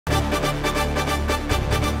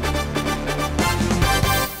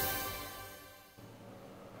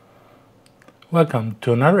Welcome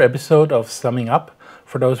to another episode of Summing Up.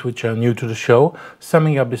 For those which are new to the show,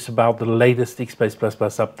 Summing Up is about the latest Xbase++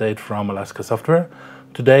 update from Alaska Software.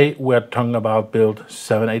 Today we're talking about build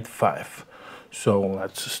 785. So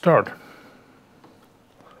let's start.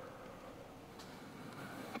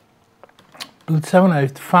 Build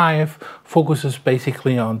 785 focuses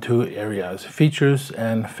basically on two areas, features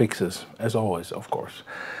and fixes, as always, of course.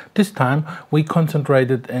 This time we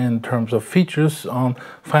concentrated in terms of features on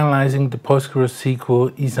finalizing the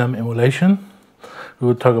PostgreSQL ESAM emulation. We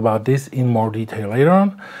will talk about this in more detail later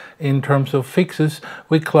on. In terms of fixes,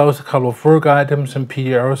 we closed a couple of work items and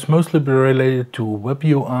PDRs, mostly related to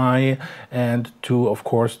WebUI and to, of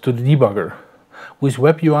course, to the debugger. With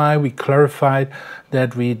WebUI, we clarified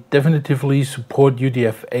that we definitively support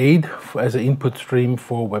UTF-8 as an input stream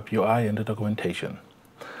for WebUI and the documentation.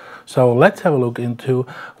 So let's have a look into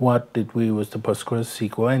what did we with the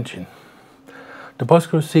PostgreSQL engine. The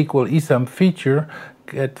PostgreSQL ESAM feature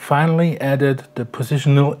finally added the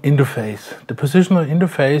positional interface. The positional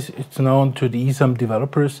interface is known to the ESAM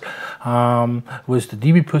developers with the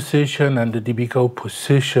DB position and the DB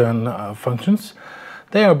position functions.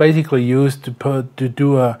 They are basically used to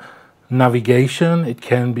do a navigation. It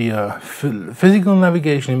can be a physical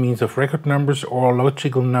navigation in means of record numbers, or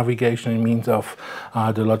logical navigation in means of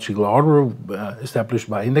the logical order established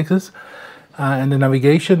by indexes. And the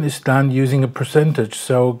navigation is done using a percentage.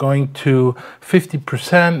 So going to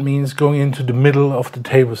 50% means going into the middle of the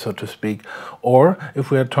table, so to speak. Or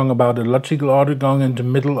if we are talking about the logical order, going into the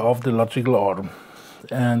middle of the logical order.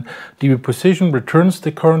 And DB position returns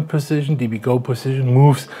the current position, DB go position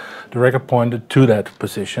moves the record pointer to that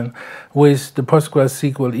position. With the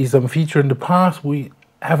PostgreSQL ESAM feature in the past, we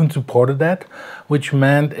haven't supported that, which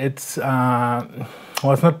meant it's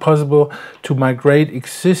not possible to migrate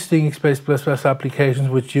existing Xbase++ applications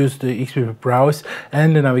which use the XBP browse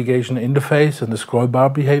and the navigation interface and the scroll bar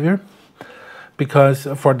behavior, because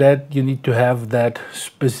for that you need to have that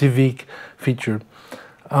specific feature.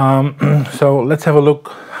 So let's have a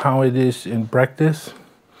look how it is in practice.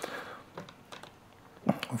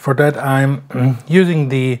 For that I'm using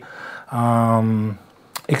the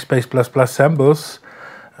Xbase++ samples.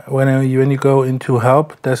 When you go into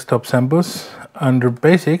Help, Desktop Samples, under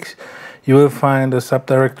Basics, you will find a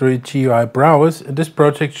subdirectory GUI Browse. And this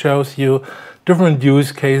project shows you different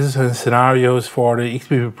use cases and scenarios for the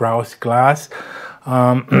XBP Browse class.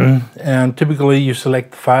 And typically you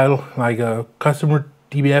select the file like a customer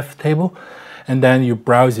DBF table, and then you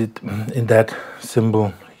browse it in that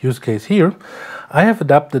simple use case here. I have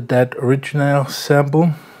adapted that original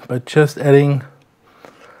sample by just adding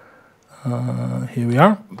here we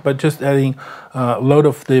are, but just adding a load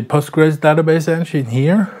of the Postgres database engine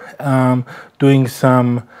here, doing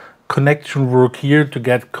some connection work here to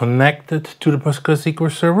get connected to the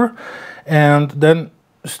PostgreSQL server, and then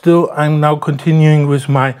still I'm now continuing with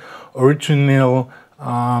my original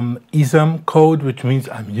ESAM code, which means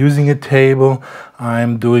I'm using a table,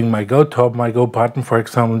 I'm doing my go top, my go button, for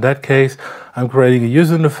example. In that case, I'm creating a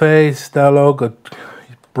user interface dialog, a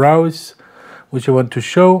browse, which I want to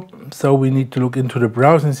show. So we need to look into the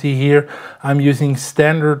browse and see here I'm using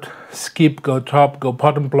standard skip, go top, go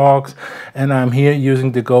bottom blocks, and I'm here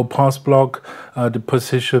using the go pause block, the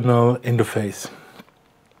positional interface.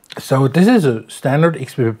 So this is a standard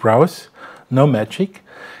XBP browse, no magic.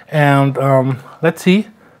 And let's see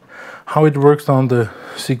how it works on the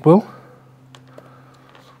SQL.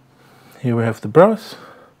 Here we have the browse.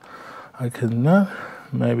 I cannot,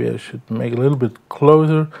 maybe I should make it a little bit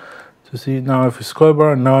closer to see. Now I have a scroll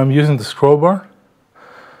bar, and now I'm using the scroll bar.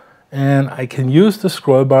 And I can use the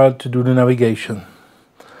scroll bar to do the navigation.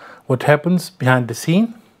 What happens behind the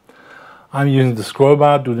scene? I'm using the scroll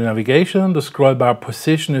bar to do the navigation. The scroll bar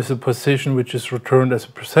position is a position which is returned as a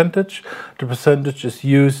percentage. The percentage is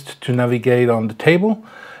used to navigate on the table.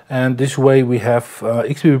 And this way we have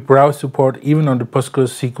XBP browse support even on the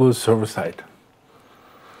PostgreSQL server side.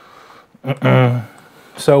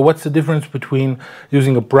 So what's the difference between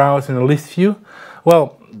using a browse and a list view?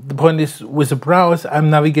 Well, the point is, with a browse I'm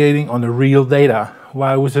navigating on the real data,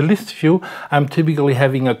 while with a list view I'm typically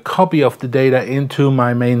having a copy of the data into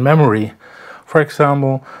my main memory. For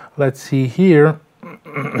example, let's see here,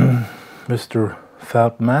 Mr.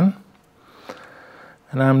 Feldman,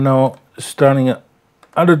 and I'm now starting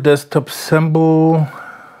another desktop sample,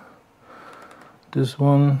 this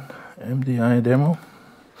one, MDI demo.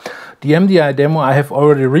 The MDI demo I have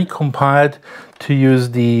already recompiled to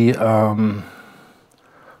use the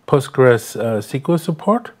Postgres SQL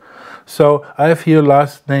support. So I have here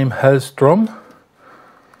last name Hellstrom,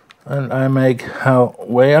 and I make Hell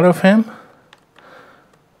way out of him.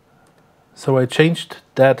 So I changed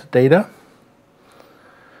that data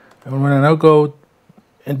And when I now go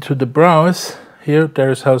into the browse, here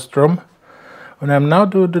there's Hellstrom. When I'm now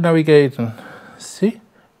doing the navigation, see,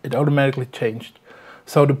 it automatically changed.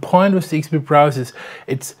 So the point with the Xbase browse is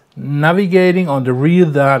it's navigating on the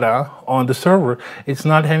real data on the server. It's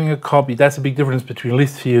not having a copy. That's a big difference between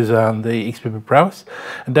list views and the Xbase browse.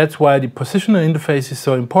 And that's why the positional interface is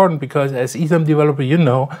so important, because as ESAM developer, you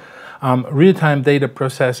know, real-time data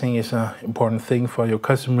processing is an important thing for your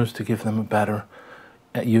customers to give them a better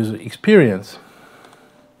user experience.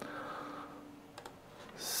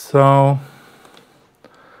 So,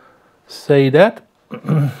 say that.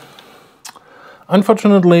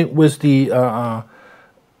 Unfortunately, with the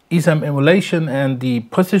ESAM emulation and the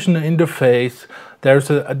positional interface, there's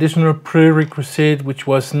an additional prerequisite which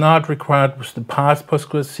was not required with the past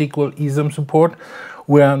PostgreSQL ESAM support.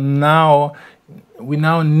 We now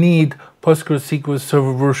need PostgreSQL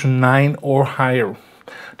Server version 9 or higher.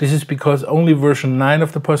 This is because only version 9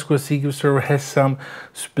 of the PostgreSQL Server has some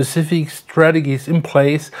specific strategies in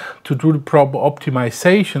place to do the proper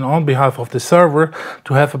optimization on behalf of the server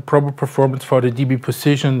to have a proper performance for the DB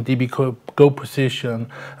position, DB Go position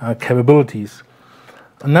capabilities.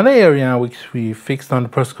 Another area which we fixed on the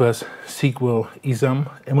PostgreSQL ESAM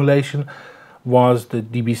emulation was the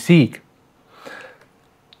DB-seek.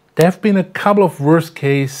 There have been a couple of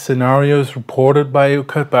worst-case scenarios reported by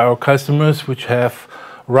our customers which have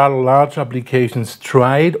rather large applications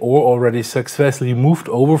tried or already successfully moved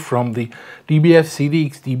over from the DBF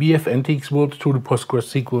CDX, DBF NTX world to the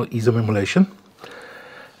PostgreSQL ESAM emulation.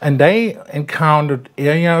 And they encountered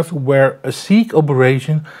areas where a seek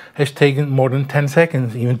operation has taken more than 10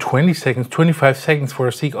 seconds, even 20 seconds, 25 seconds for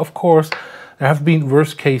a seek. Of course, there have been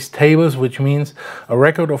worst case tables, which means a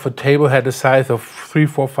record of a table had a size of 3,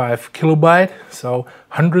 4, 5 kilobyte, so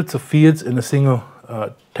hundreds of fields in a single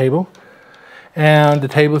table. And the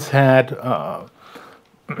tables had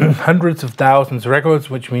hundreds of thousands of records,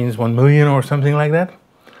 which means 1 million or something like that.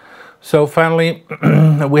 So finally,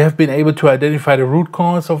 we have been able to identify the root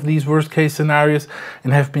cause of these worst case scenarios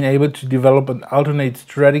and have been able to develop an alternate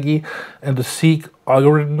strategy and the seek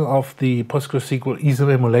algorithm of the PostgreSQL ESAM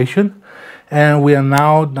emulation. And we are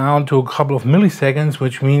now down to a couple of milliseconds,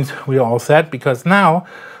 which means we are all set, because now,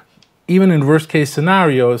 even in worst case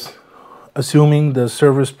scenarios, assuming the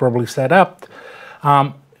server is properly set up,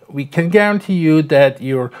 we can guarantee you that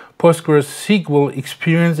your PostgreSQL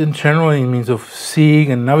experience in general, in means of seek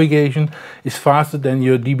and navigation, is faster than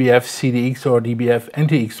your DBF CDX or DBF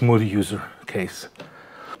NTX multi-user case.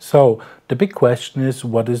 So the big question is,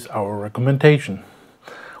 what is our recommendation?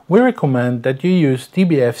 We recommend that you use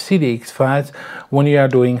DBF CDX files when you are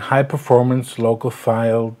doing high-performance local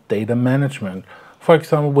file data management. For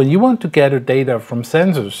example, when you want to gather data from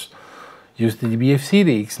sensors, use the DBF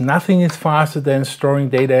CDX. Nothing is faster than storing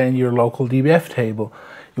data in your local DBF table.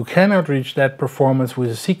 You cannot reach that performance with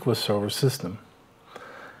a SQL Server system.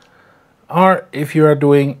 Or if you are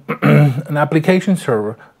doing an application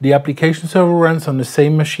server, the application server runs on the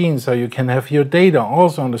same machine, so you can have your data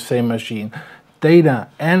also on the same machine. Data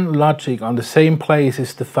and logic on the same place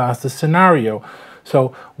is the fastest scenario.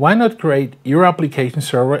 So why not create your application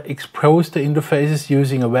server, expose the interfaces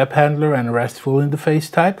using a web handler and a RESTful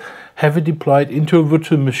interface type, have it deployed into a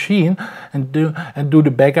virtual machine, and do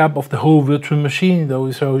the backup of the whole virtual machine.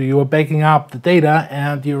 So you are backing up the data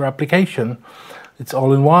and your application. It's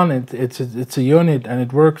all in one. It's a unit and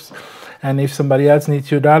it works. And if somebody else needs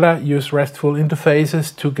your data, use RESTful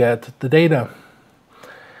interfaces to get the data.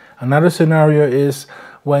 Another scenario is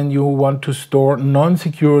when you want to store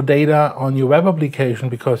non-secure data on your web application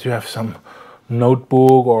because you have some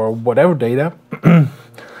notebook or whatever data.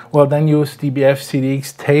 Well, then use DBF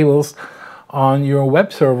CDX tables on your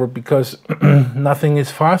web server, because nothing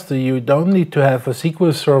is faster. You don't need to have a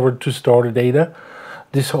SQL server to store the data.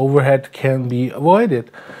 This overhead can be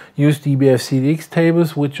avoided. Use DBF CDX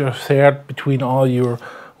tables, which are shared between all your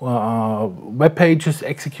web pages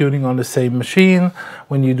executing on the same machine.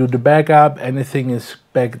 When you do the backup, anything is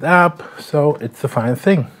backed up, so it's a fine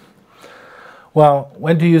thing. Well,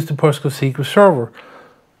 when to use the PostgreSQL Server?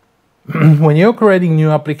 When you're creating new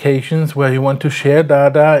applications where you want to share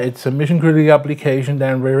data, it's a mission-critical application,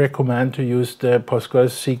 then we recommend to use the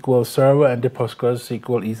PostgreSQL Server and the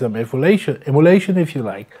PostgreSQL ESAM emulation if you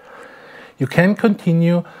like. You can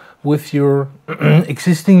continue with your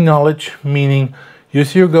existing knowledge, meaning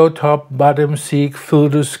use your go top, bottom, seek,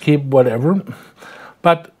 filter, skip, whatever.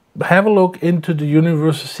 But have a look into the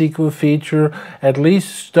universal SQL feature. At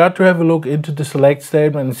least start to have a look into the select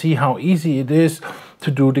statement and see how easy it is to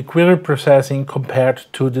do the query processing compared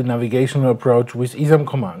to the navigational approach with ESAM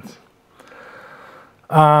commands.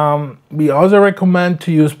 We also recommend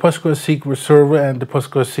to use PostgreSQL Server and the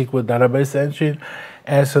PostgreSQL database engine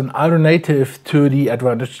as an alternative to the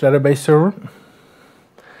Advantage database server.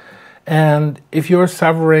 And if you're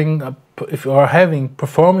if you are having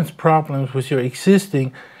performance problems with your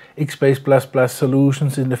existing Xbase++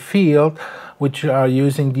 solutions in the field, which are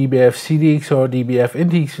using dbf CDX or dbf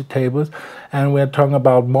IntX tables, and we're talking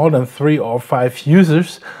about more than 3 or 5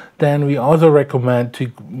 users, then we also recommend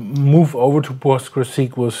to move over to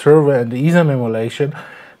PostgreSQL Server and the ESAM emulation,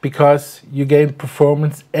 because you gain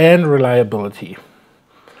performance and reliability.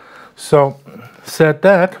 So, said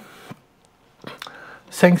that,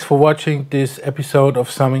 thanks for watching this episode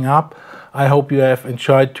of Summing Up. I hope you have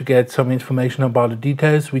enjoyed to get some information about the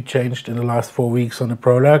details we changed in the last 4 weeks on the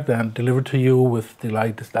product and delivered to you with the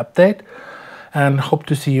latest update. And hope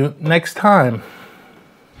to see you next time.